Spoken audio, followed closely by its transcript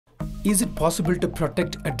Is it possible to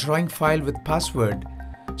protect a drawing file with password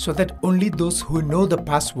so that only those who know the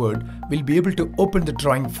password will be able to open the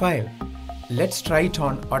drawing file? Let's try it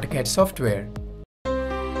on AutoCAD software.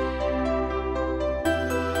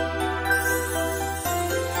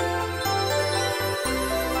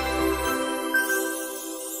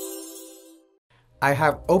 I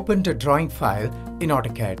have opened a drawing file in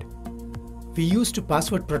AutoCAD. We used to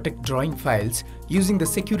password protect drawing files using the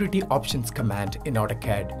security options command in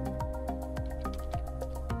AutoCAD.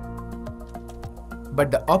 But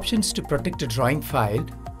the options to protect a drawing file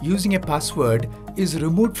using a password is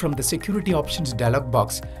removed from the security options dialog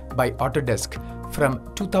box by Autodesk from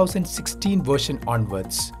 2016 version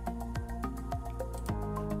onwards.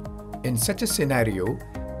 In such a scenario,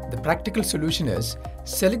 the practical solution is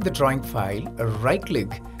select the drawing file,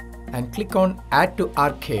 right-click and click on Add to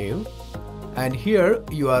Archive, and here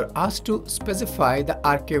you are asked to specify the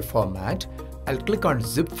archive format. I'll click on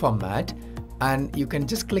zip format and you can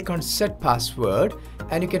just click on set password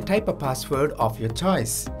and you can type a password of your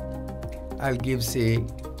choice. I'll give say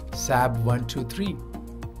SAB123,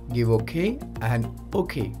 give OK and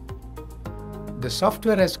OK. The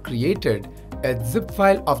software has created a zip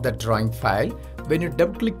file of the drawing file. When you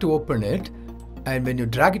double click to open it, and when you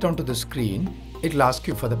drag it onto the screen, it will ask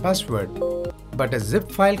you for the password. But a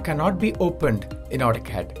zip file cannot be opened in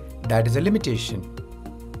AutoCAD. That is a limitation.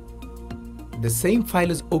 The same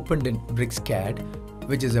file is opened in BricsCAD,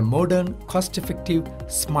 which is a modern, cost-effective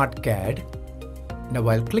smart CAD. Now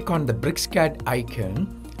I'll click on the BricsCAD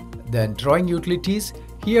icon, then Drawing Utilities.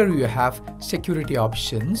 Here you have Security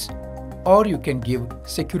Options, or you can give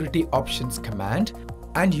Security Options command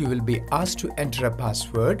and you will be asked to enter a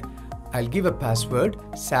password. I'll give a password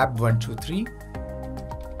SAB123.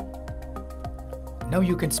 Now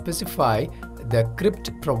you can specify the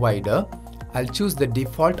crypt provider. I'll choose the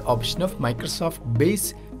default option of Microsoft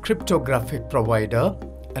Base Cryptographic Provider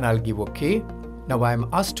and I'll give OK. Now I'm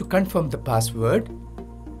asked to confirm the password.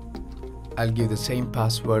 I'll give the same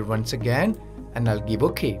password once again and I'll give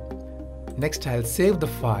OK. Next I'll save the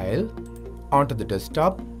file onto the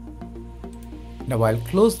desktop. Now I'll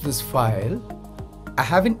close this file. I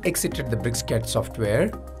haven't exited the BricsCAD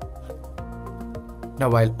software.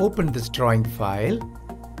 Now I'll open this drawing file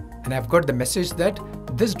and I've got the message that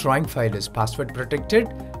this drawing file is password protected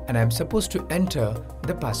and I'm supposed to enter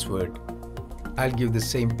the password. I'll give the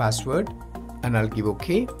same password and I'll give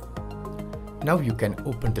OK. Now you can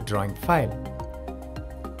open the drawing file.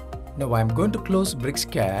 Now I'm going to close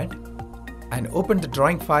BricsCAD and open the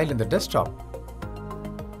drawing file in the desktop.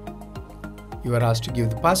 You are asked to give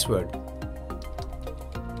the password.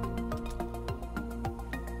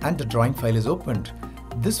 And the drawing file is opened.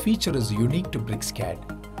 This feature is unique to BricsCAD.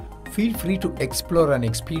 Feel free to explore and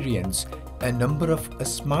experience a number of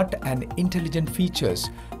smart and intelligent features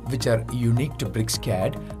which are unique to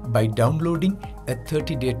BricsCAD by downloading a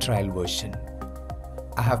 30-day trial version.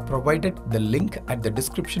 I have provided the link at the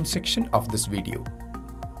description section of this video.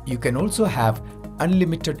 You can also have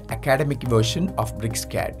unlimited academic version of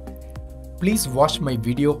BricsCAD. Please watch my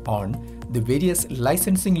video on the various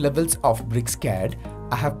licensing levels of BricsCAD.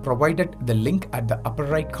 I have provided the link at the upper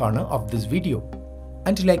right corner of this video.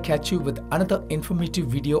 Until I catch you with another informative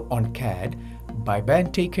video on CAD, bye bye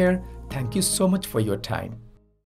and take care. Thank you so much for your time.